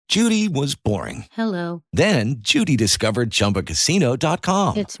Judy was boring. Hello. Then Judy discovered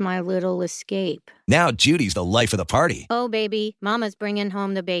ChumbaCasino.com. It's my little escape. Now Judy's the life of the party. Oh, baby, mama's bringing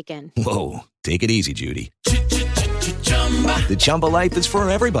home the bacon. Whoa, take it easy, Judy. The Chumba life is for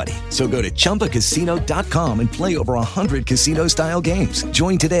everybody. So go to ChumbaCasino.com and play over 100 casino-style games.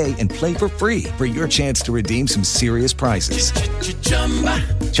 Join today and play for free for your chance to redeem some serious prizes.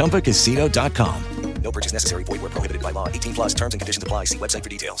 ChumbaCasino.com. No purchase necessary. Void where prohibited by law. 18 plus terms and conditions apply. See website for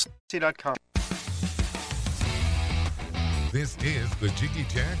details. This is the Jiggy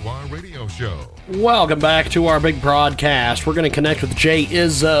Jaguar Radio Show. Welcome back to our big broadcast. We're going to connect with Jay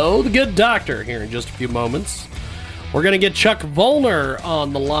Izzo, the good doctor, here in just a few moments. We're going to get Chuck Vollmer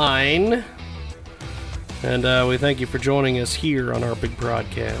on the line. And we thank you for joining us here on our big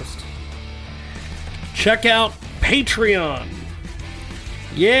broadcast. Check out Patreon.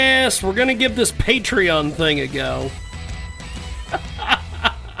 Yes, we're going to give this Patreon thing a go.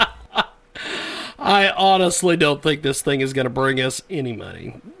 I honestly don't think this thing is going to bring us any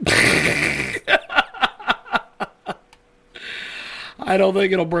money. I don't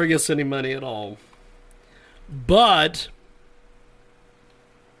think it'll bring us any money at all. But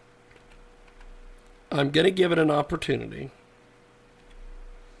I'm going to give it an opportunity.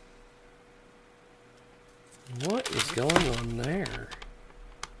 What is going on there?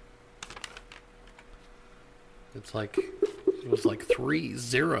 It was like 3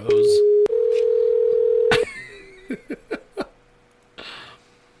 zeros.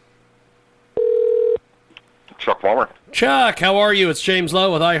 Chuck Vollmer. Chuck, how are you? It's James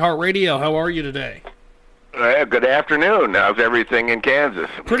Lowe with iHeartRadio. How are you today? Good afternoon. How's everything in Kansas?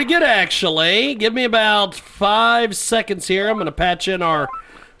 Pretty good, actually. Give me about 5 seconds here. I'm going to patch in our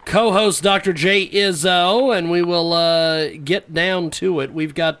co-host, Dr. Jay Izzo, and we will get down to it.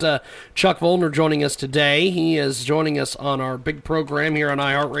 We've got Chuck Vollmer joining us today. He is joining us on our big program here on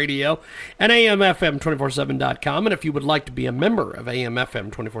iHeartRadio and AMFM247.com. And if you would like to be a member of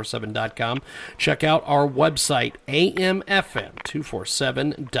AMFM247.com, check out our website,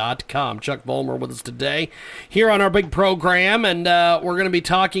 AMFM247.com. Chuck Vollmer with us today here on our big program, and we're going to be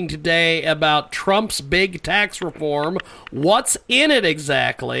talking today about Trump's big tax reform. What's in it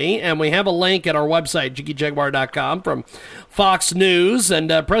exactly? And we have a link at our website, jiggyjaguar.com, from Fox News. And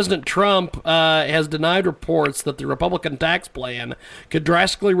President Trump has denied reports that the Republican tax plan could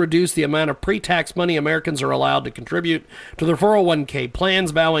drastically reduce the amount of pre-tax money Americans are allowed to contribute to their 401k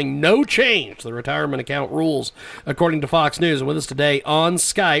plans, vowing no change to the retirement account rules, according to Fox News. And with us today on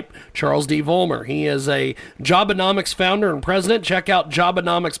Skype, Charles D. Vollmer. He is a Jobenomics founder and president. Check out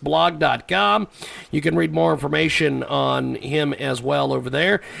jobenomicsblog.com. You can read more information on him as well over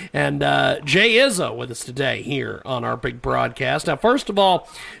there. And Jay Izzo with us today here on our big broadcast. Now, first of all,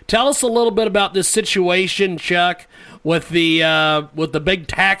 tell us a little bit about this situation, Chuck, with the big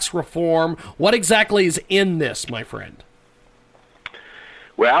tax reform. What exactly is in this, my friend?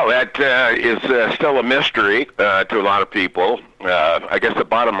 Well, that is still a mystery to a lot of people. I guess the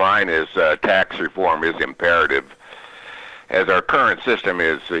bottom line is tax reform is imperative, as our current system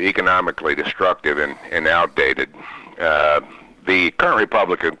is economically destructive and outdated. The current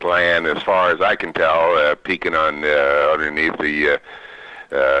Republican plan, as far as I can tell, peeking on underneath the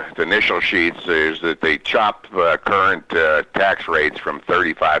initial sheets, is that they chop current tax rates from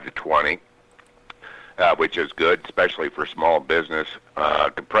 35 to 20, which is good, especially for small business.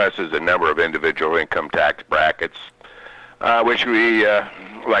 Compresses the number of individual income tax brackets, which we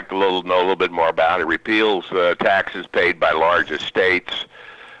like to know a little bit more about. It repeals taxes paid by large estates,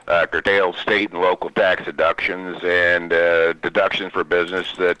 curtails state and local tax deductions, and deductions for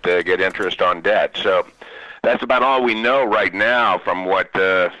business that get interest on debt. So that's about all we know right now from what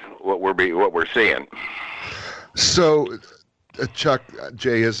we're seeing. So, Chuck,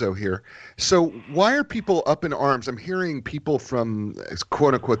 Jay Izzo here. So why are people up in arms? I'm hearing people from,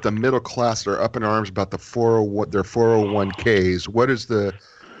 quote unquote, the middle class are up in arms about their 401ks.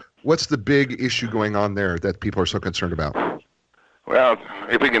 What's the big issue going on there that people are so concerned about? Well,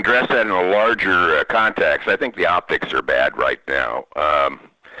 if we can address that in a larger context, I think the optics are bad right now.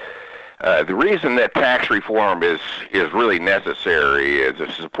 The reason that tax reform is really necessary is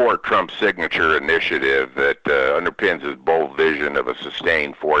to support Trump's signature initiative that underpins his bold vision of a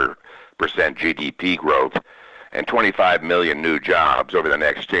sustained 4% GDP growth and 25 million new jobs over the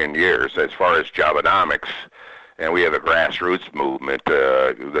next 10 years. As far as Jobenomics, and we have a grassroots movement,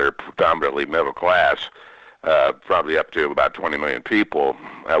 they're predominantly middle class, probably up to about 20 million people.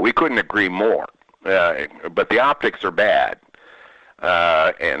 We couldn't agree more, but the optics are bad,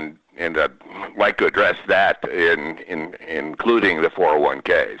 and I'd like to address that in including the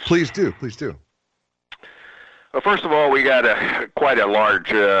 401ks. Please do. Well, first of all, we got quite a large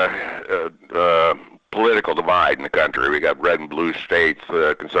political divide in the country. We got red and blue states,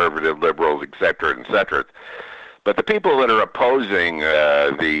 conservative, liberals, et cetera, et cetera. But the people that are opposing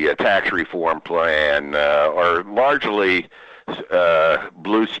the tax reform plan are largely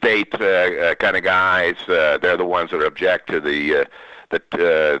blue state kind of guys. They're the ones that object to the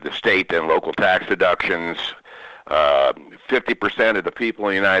state and local tax deductions. 50% of the people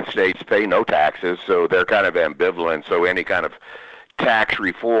in the United States pay no taxes, so they're kind of ambivalent. So any kind of tax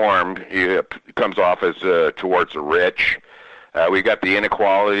reform comes off as towards the rich. We got the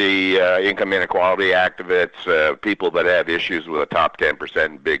inequality, income inequality activists, people that have issues with the top 10%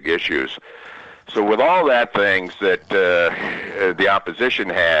 and big issues. So with all that things that the opposition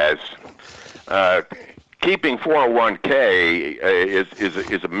has, keeping 401k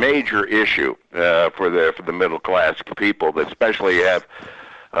is a major issue for the middle class people that especially have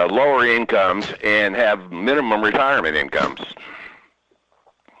lower incomes and have minimum retirement incomes.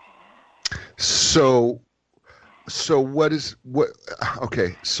 So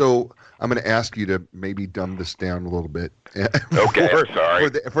okay, so I'm going to ask you to maybe dumb this down a little bit. Okay, sorry.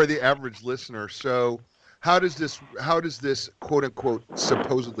 For the average listener. So how does this quote unquote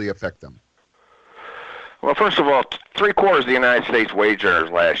supposedly affect them? Well, first of all, 3/4 of the United States wage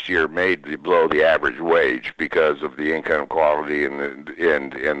earners last year made below the average wage because of the income inequality and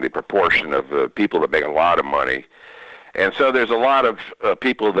the proportion of people that make a lot of money. And so there's a lot of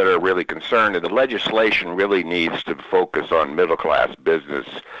people that are really concerned, and the legislation really needs to focus on middle-class business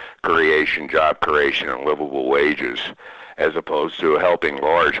creation, job creation, and livable wages, as opposed to helping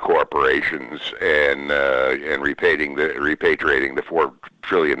large corporations and repatriating the $4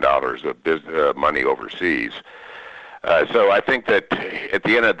 trillion of money overseas. So I think that at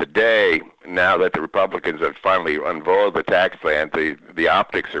the end of the day, now that the Republicans have finally unveiled the tax plan, the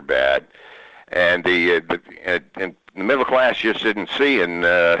optics are bad, and the middle class just isn't seeing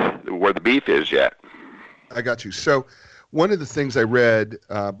where the beef is yet. I got you. So one of the things I read,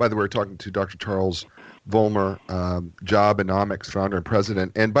 by the way, we're talking to Dr. Charles Vollmer, Jobenomics founder and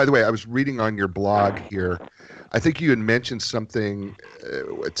president. And by the way, I was reading on your blog here, I think you had mentioned something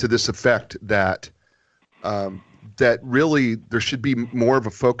to this effect that that really there should be more of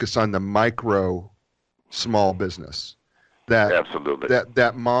a focus on the micro small business. Absolutely.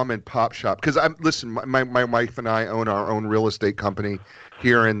 That mom and pop shop. Because my wife and I own our own real estate company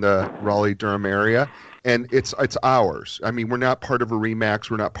here in the Raleigh-Durham area, and it's ours. I mean, we're not part of a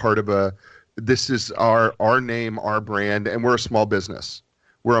Remax. We're not part of a. This is our name, our brand, and we're a small business.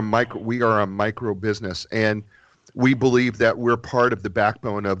 We are a micro business, and we believe that we're part of the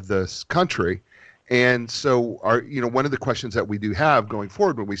backbone of this country. And so one of the questions that we do have going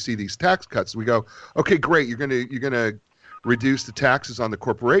forward when we see these tax cuts, we go, okay, great, you're gonna reduce the taxes on the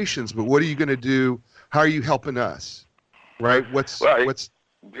corporations, but what are you going to do? How are you helping us? Right? What's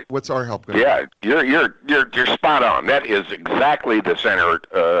our help going to be? Yeah, you're spot on. That is exactly the center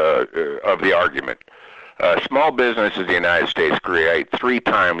of the argument. Small businesses in the United States create 3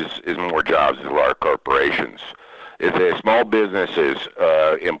 times as more jobs as large corporations. Small businesses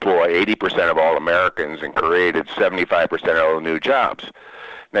employ 80% of all Americans and created 75% of all the new jobs.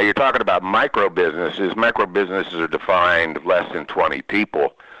 Now, you're talking about micro businesses. Micro businesses are defined less than 20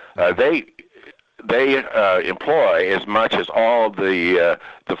 people. They employ as much as all the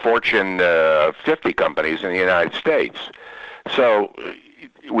Fortune 50 companies in the United States. So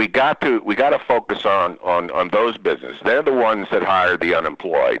we got to focus on those businesses. They're the ones that hire the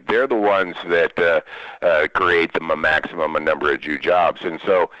unemployed. They're the ones that create the maximum number of new jobs. And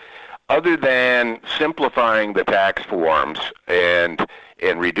so, other than simplifying the tax forms and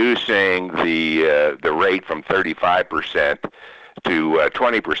reducing the rate from 35% to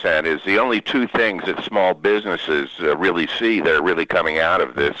 20% is the only 2 things that small businesses really see that are really coming out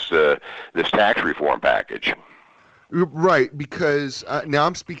of this tax reform package. Right, because now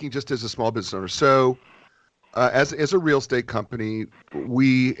I'm speaking just as a small business owner. So as a real estate company,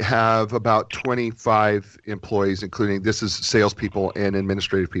 we have about 25 employees, including this is salespeople and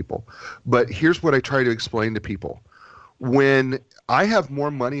administrative people. But here's what I try to explain to people. When I have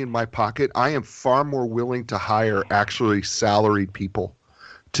more money in my pocket, I am far more willing to hire actually salaried people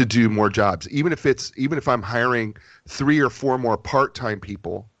to do more jobs. Even if I'm hiring 3 or 4 more part-time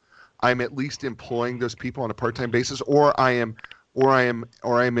people, I'm at least employing those people on a part-time basis, or I am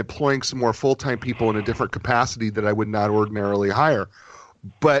employing some more full-time people in a different capacity that I would not ordinarily hire.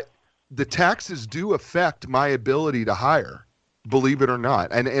 But the taxes do affect my ability to hire, believe it or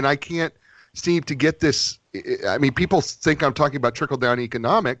not. And I can't seem to get this. I mean, people think I'm talking about trickle-down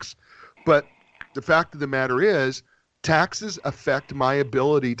economics, but the fact of the matter is taxes affect my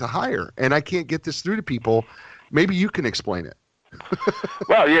ability to hire. And I can't get this through to people Maybe you can explain it.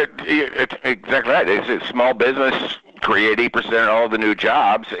 Well, it's exactly right. It's small business create 80% of all the new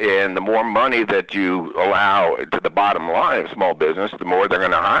jobs, and the more money that you allow to the bottom line of small business, the more they're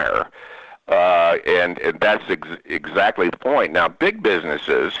going to hire. And that's exactly the point. Now, big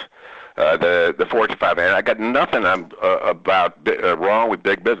businesses, the Fortune 500, I got nothing about wrong with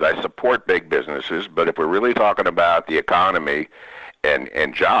big business. I support big businesses, but if we're really talking about the economy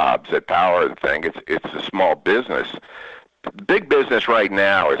and jobs that power the thing, it's the small business. Big business right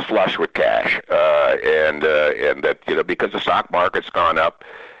now is flush with cash, and that because the stock market's gone up,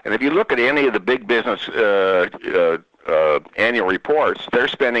 and if you look at any of the big business annual reports, they're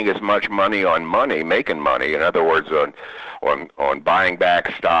spending as much money on making money. In other words, on buying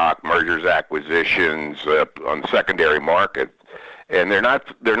back stock, mergers, acquisitions, on the secondary market, and they're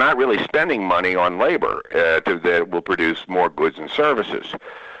not really spending money on labor that will produce more goods and services.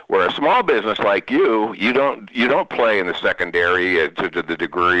 Where a small business like you don't play in the secondary to the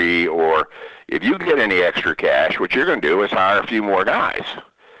degree, or if you get any extra cash, what you're going to do is hire a few more guys.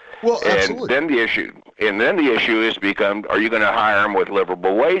 Well, absolutely. And then the issue is are you going to hire them with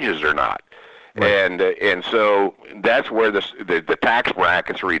livable wages or not? Right. And so that's where the tax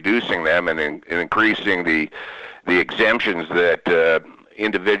bracket's reducing them and increasing the exemptions that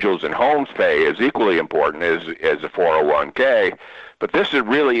individuals and homes pay is equally important as a 401k. But this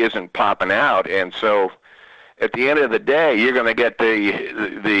really isn't popping out, and so at the end of the day, you're going to get the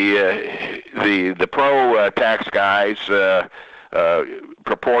pro tax guys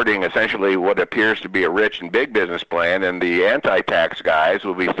purporting essentially what appears to be a rich and big business plan, and the anti-tax guys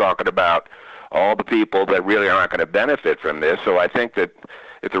will be talking about all the people that really aren't going to benefit from this. So I think that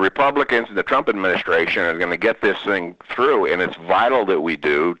if the Republicans and the Trump administration are going to get this thing through, and it's vital that we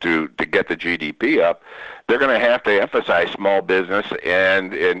do to get the GDP up, they're going to have to emphasize small business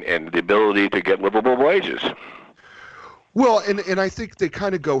and the ability to get livable wages. Well, and I think they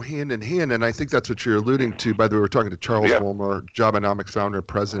kind of go hand in hand, and I think that's what you're alluding to. By the way, we're talking to Charles Vollmer, Jobenomics founder and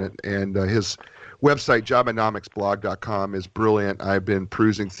president, and his website, jobenomicsblog.com, is brilliant. I've been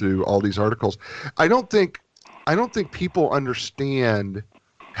perusing through all these articles. I don't think people understand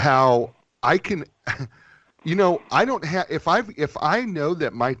how I can. I don't have if I know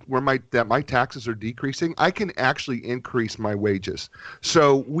that my taxes are decreasing, I can actually increase my wages.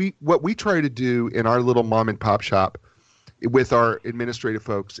 So what we try to do in our little mom and pop shop with our administrative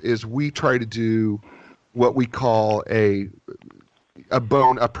folks is we try to do what we call a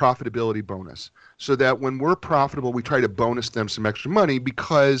profitability bonus, so that when we're profitable, we try to bonus them some extra money,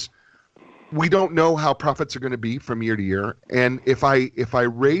 because we don't know how profits are going to be from year to year. And if I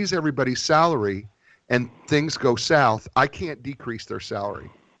raise everybody's salary and things go south, I can't decrease their salary,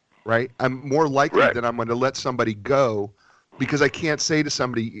 right? I'm more likely that I'm going to let somebody go, because I can't say to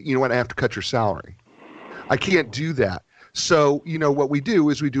somebody, you know what, I have to cut your salary. I can't do that. So, what we do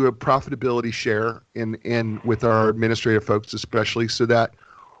is we do a profitability share in with our administrative folks, especially, so that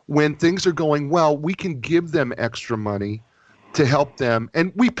when things are going well, we can give them extra money to help them,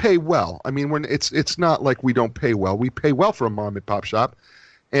 and we pay well. I mean, it's not like we don't pay well. We pay well for a mom and pop shop,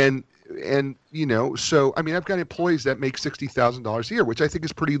 and so I mean, I've got employees that make $60,000 a year, which I think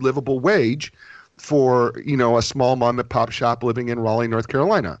is pretty livable wage for a small mom and pop shop living in Raleigh, North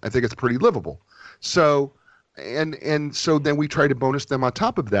Carolina. I think it's pretty livable. So, and so then we try to bonus them on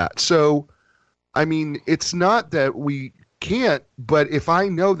top of that. So, I mean, it's not that we can't, but if I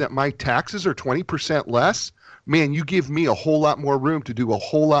know that my taxes are 20% less, man, you give me a whole lot more room to do a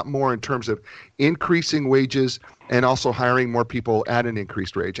whole lot more in terms of increasing wages and also hiring more people at an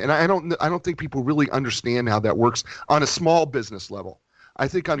increased wage. And I don't think people really understand how that works on a small business level. I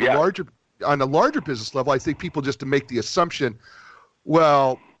think on a larger business level, I think people just to make the assumption,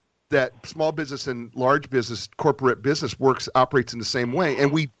 well, that small business and large business, corporate business operates in the same way.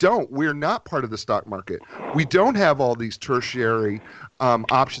 And we don't. We're not part of the stock market. We don't have all these tertiary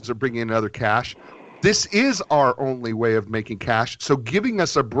options of bringing in other cash. This is our only way of making cash. So giving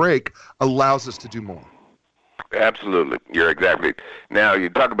us a break allows us to do more. Absolutely. You're exactly. Now, you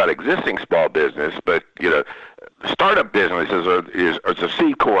talk about existing small business, but, startup businesses is a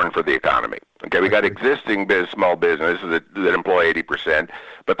seed corn for the economy. Okay, we got existing small businesses that employ 80%,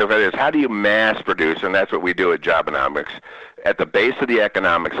 but the fact is, how do you mass produce? And that's what we do at Jobenomics. At the base of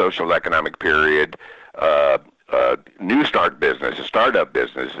the social economic period, new start businesses, startup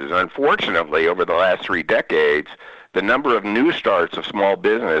businesses. And unfortunately, over the last 3 decades, the number of new starts of small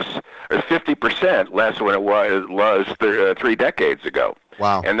business is 50% less than it was 3 decades ago.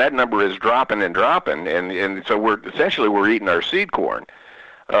 Wow. And that number is dropping and dropping, and so we're eating our seed corn.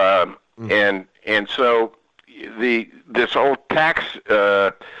 And so this whole tax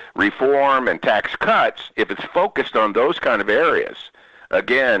reform and tax cuts, if it's focused on those kind of areas,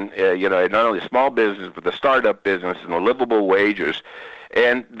 again, not only small business but the startup business and the livable wages,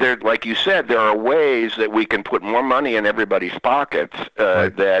 and there, like you said, there are ways that we can put more money in everybody's pockets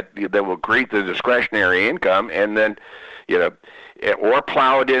that will create the discretionary income, and then, or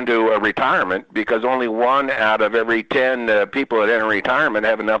plow it into a retirement, because only 1 out of every 10 people that enter retirement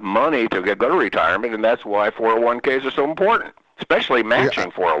have enough money to go to retirement, and that's why 401ks are so important, especially matching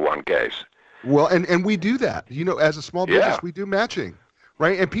 401ks. Well, and we do that. As a small business, we do matching,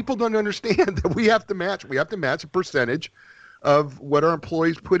 right? And people don't understand that we have to match. We have to match a percentage of what our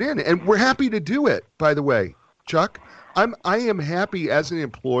employees put in, and we're happy to do it. By the way, Chuck, I am happy as an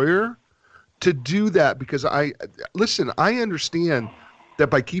employer to do that, because I understand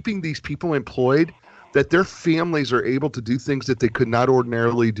that by keeping these people employed, that their families are able to do things that they could not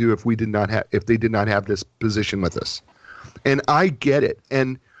ordinarily do if they did not have this position with us. And I get it.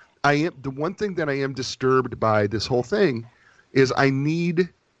 And the one thing that I am disturbed by this whole thing is I need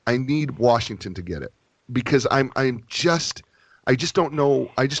Washington to get it, because I just don't know.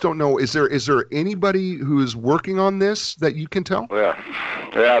 Is there anybody who is working on this that you can tell?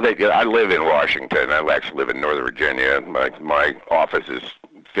 I live in Washington. I actually live in Northern Virginia. My office is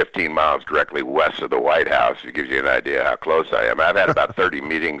 15 miles directly west of the White House. It gives you an idea how close I am. I've had about 30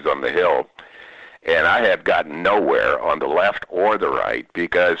 meetings on the Hill, and I have gotten nowhere on the left or the right,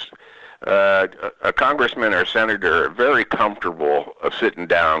 because a congressman or senator are very comfortable of sitting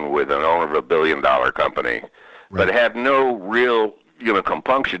down with an owner of a $1 billion company, but have no real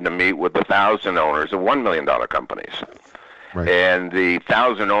compunction to meet with the 1,000 owners of $1 million companies. Right. And the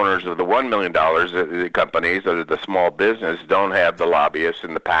 1,000 owners of the $1 million companies, that are the small business, don't have the lobbyists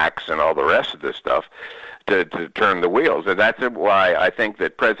and the PACs and all the rest of this stuff to turn the wheels. And that's why I think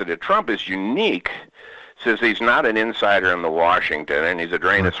that President Trump is unique, since he's not an insider in the Washington, and he's a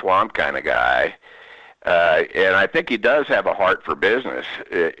drain a swamp kind of guy. And I think he does have a heart for business.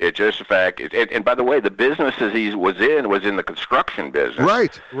 It's just a fact. And by the way, the businesses he was in the construction business.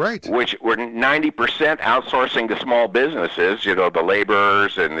 Right. Which were 90% outsourcing to small businesses, the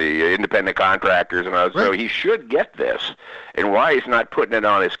laborers and the independent contractors and others. Right. So he should get this. And why he's not putting it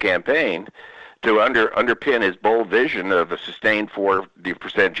on his campaign to underpin his bold vision of a sustained 40%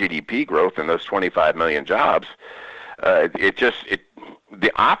 GDP growth and those 25 million jobs,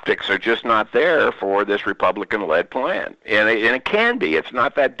 the optics are just not there for this Republican-led plan, and it can be. It's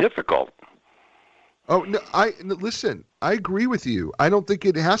not that difficult. Oh no! Listen. I agree with you. I don't think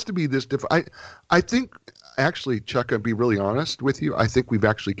it has to be this difficult. I think, actually, Chuck, I'll be really honest with you. I think we've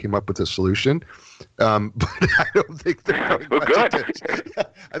actually came up with a solution, but I don't think they're good.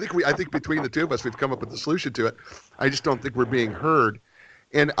 I think between the two of us, we've come up with a solution to it. I just don't think we're being heard.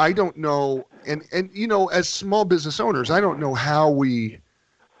 And I don't know, and as small business owners, I don't know how we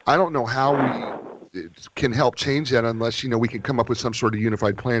can help change that unless we can come up with some sort of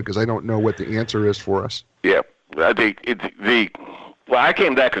unified plan, because I don't know what the answer is for us. Yeah, I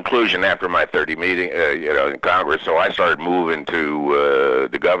came to that conclusion after my 30 meeting, in Congress. So I started moving to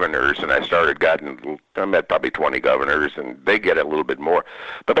the governors, and I met probably 20 governors, and they get it a little bit more,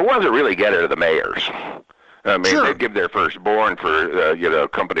 but the ones that really get it are the mayors. I mean, sure. They give their firstborn for a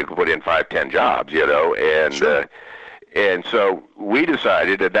company to put in 5-10 jobs, and sure. And so we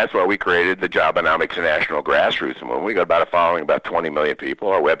decided that's why we created the Jobenomics National Grassroots. And when we got about a following about 20 million people,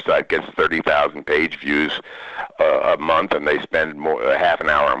 our website gets 30,000 page views a month, and they spend half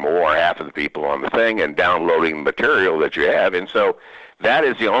an hour or more, half of the people on the thing, and downloading the material that you have. And so that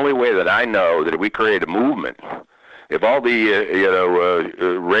is the only way that I know that we create a movement. If all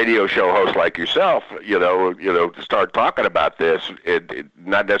the radio show hosts like yourself, start talking about this,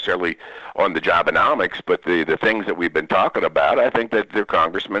 not necessarily on the Jobenomics, but the things that we've been talking about, I think that the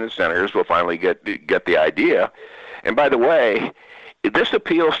congressmen and senators will finally get the idea. And by the way, this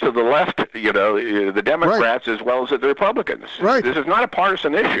appeals to the left, the Democrats as well as the Republicans. Right. This is not a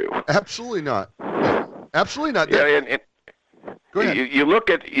partisan issue. Absolutely not. Absolutely not. Yeah, Go ahead. You look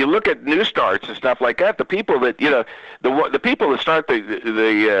at news starts and stuff like that. The people that the people that start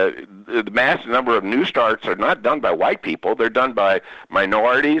the mass number of news starts are not done by white people. They're done by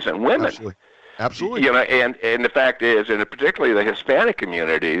minorities and women. Absolutely. And the fact is, and particularly the Hispanic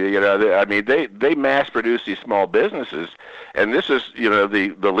community, they mass produce these small businesses, and this is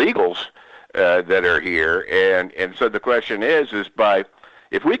the legals that are here, and so the question is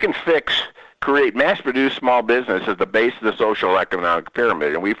if we can create mass-produced small business as the base of the social economic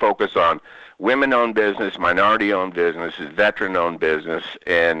pyramid, and we focus on women-owned business, minority-owned businesses, veteran-owned business,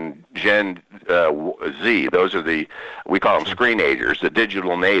 and Gen Z. Those are we call them screenagers, the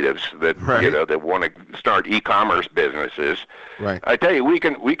digital natives that that want to start e-commerce businesses. Right. I tell you, we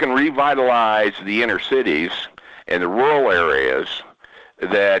can revitalize the inner cities and the rural areas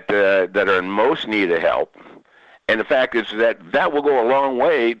that are in most need of help. And the fact is that will go a long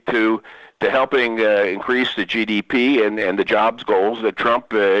way to helping increase the GDP and the jobs goals that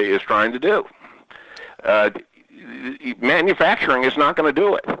Trump is trying to do. Manufacturing is not going to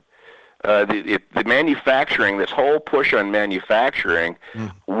do it. The manufacturing, this whole push on manufacturing,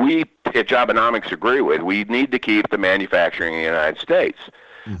 we at Jobenomics agree with. We need to keep the manufacturing in the United States.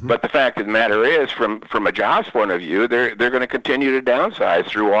 Mm-hmm. But the fact of the matter is, from a jobs point of view, they're going to continue to downsize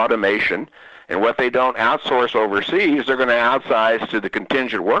through automation. And what they don't outsource overseas, they're going to outsize to the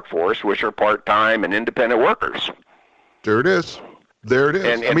contingent workforce, which are part-time and independent workers. There it is.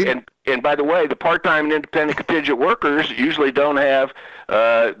 And by the way, the part-time and independent contingent workers usually don't have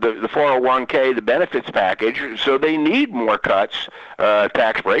the 401k, the benefits package, so they need more cuts,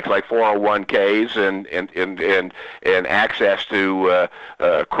 tax breaks like 401ks and access to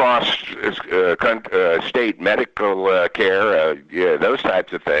cross state medical care, those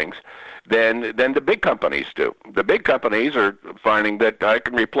types of things. Than the big companies do. The big companies are finding that I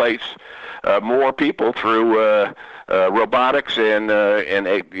can replace more people through robotics and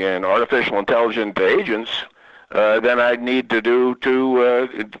artificial intelligent agents than I need to do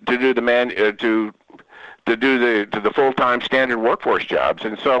the full-time standard workforce jobs.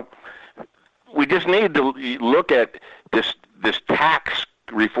 And so we just need to look at this tax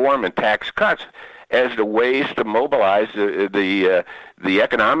reform and tax cuts as the ways to mobilize the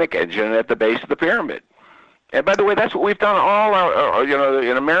economic engine at the base of the pyramid. And by the way, that's what we've done all our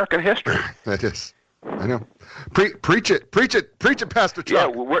in American history. That is, I know. Preach it, Pastor Chuck. Yeah,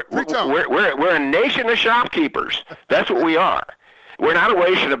 we're a nation of shopkeepers. That's what we are. We're not a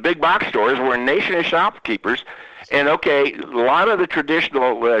nation of big box stores. We're a nation of shopkeepers. And okay, a lot of the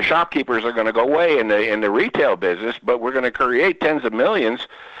traditional shopkeepers are going to go away in the retail business, but we're going to create tens of millions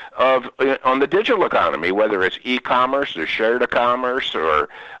on the digital economy, whether it's e-commerce or shared commerce or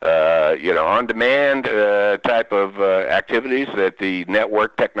on-demand type of activities that the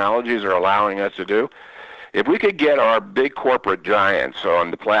network technologies are allowing us to do. If we could get our big corporate giants on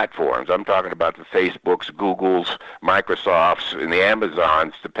the platforms, I'm talking about the Facebooks, Googles, Microsofts, and the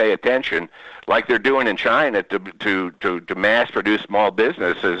Amazons, to pay attention, like they're doing in China, to mass produce small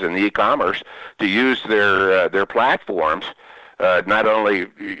businesses in e-commerce, to use their platforms. Not only,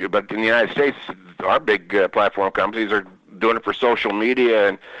 but in the United States, our big platform companies are doing it for social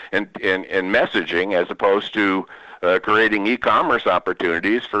media and messaging, as opposed to creating e-commerce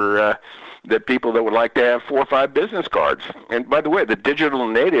opportunities for the people that would like to have 4 or 5 business cards. And by the way, the digital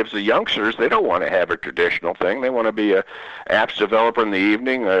natives, the youngsters, they don't want to have a traditional thing. They want to be a apps developer in the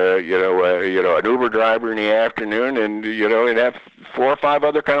evening, an Uber driver in the afternoon, and have 4 or 5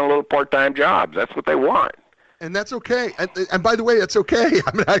 other kind of little part-time jobs. That's what they want. And that's okay. And by the way, that's okay.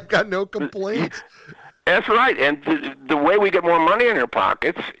 I mean, I've got no complaints. That's right. And the way we get more money in our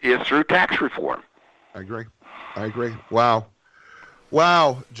pockets is through tax reform. I agree.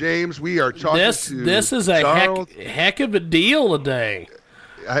 Wow, James, we are talking This is a heck of a deal today.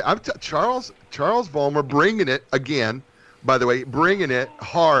 Charles Vollmer bringing it again, by the way, bringing it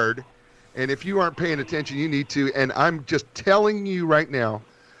hard. And if you aren't paying attention, you need to. And I'm just telling you right now,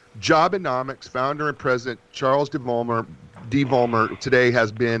 Jobenomics founder and president Charles D. Vollmer today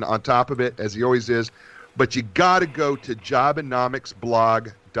has been on top of it, as he always is. But you got to go to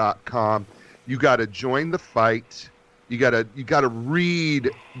Jobenomicsblog.com. You got to join the fight. You got to read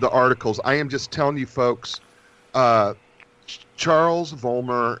the articles. I am just telling you, folks, Charles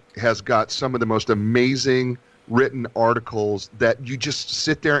Vollmer has got some of the most amazing written articles that you just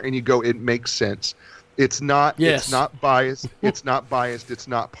sit there and you go, it makes sense. It's not biased. It's not biased. It's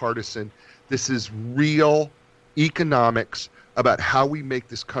not partisan. This is real economics about how we make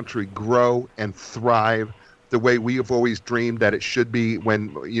this country grow and thrive the way we have always dreamed that it should be.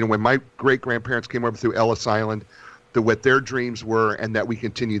 When my great grandparents came over through Ellis Island, what their dreams were, and that we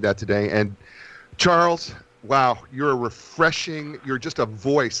continue that today. And Charles, wow, you're just a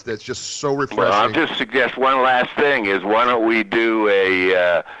voice that's just so refreshing. Well, I'll just suggest one last thing is, why don't we do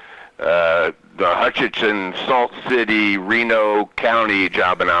the Hutchinson, Salt City, Reno County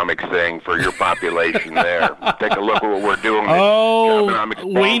Jobenomics thing for your population there. Take a look at what we're doing. Jobenomics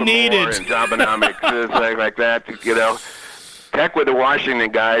we need it. And Jobenomics, things like that. Heck with the Washington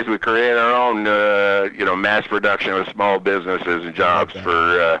guys. We create our own, mass production of small businesses and jobs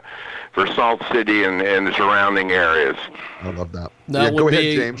for for Salt City and the surrounding areas. I love that. Go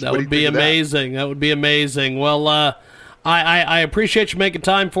ahead, James. That would be amazing. That would be amazing. Well, I appreciate you making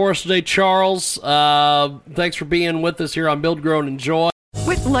time for us today, Charles. Thanks for being with us here on Build, Grow, and Enjoy.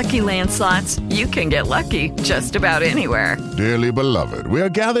 With Lucky Land Slots, you can get lucky just about anywhere. Dearly beloved, we are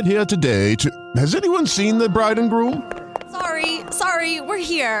gathered here today to... Has anyone seen the bride and groom? Sorry, we're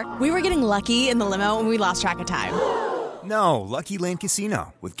here. We were getting lucky in the limo and we lost track of time. No, Lucky Land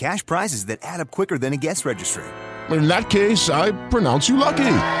Casino, with cash prizes that add up quicker than a guest registry. In that case, I pronounce you lucky.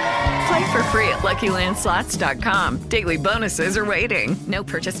 Play for free at LuckyLandSlots.com. Daily bonuses are waiting. No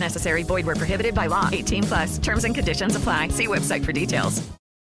purchase necessary. Void where prohibited by law. 18+. Terms and conditions apply. See website for details.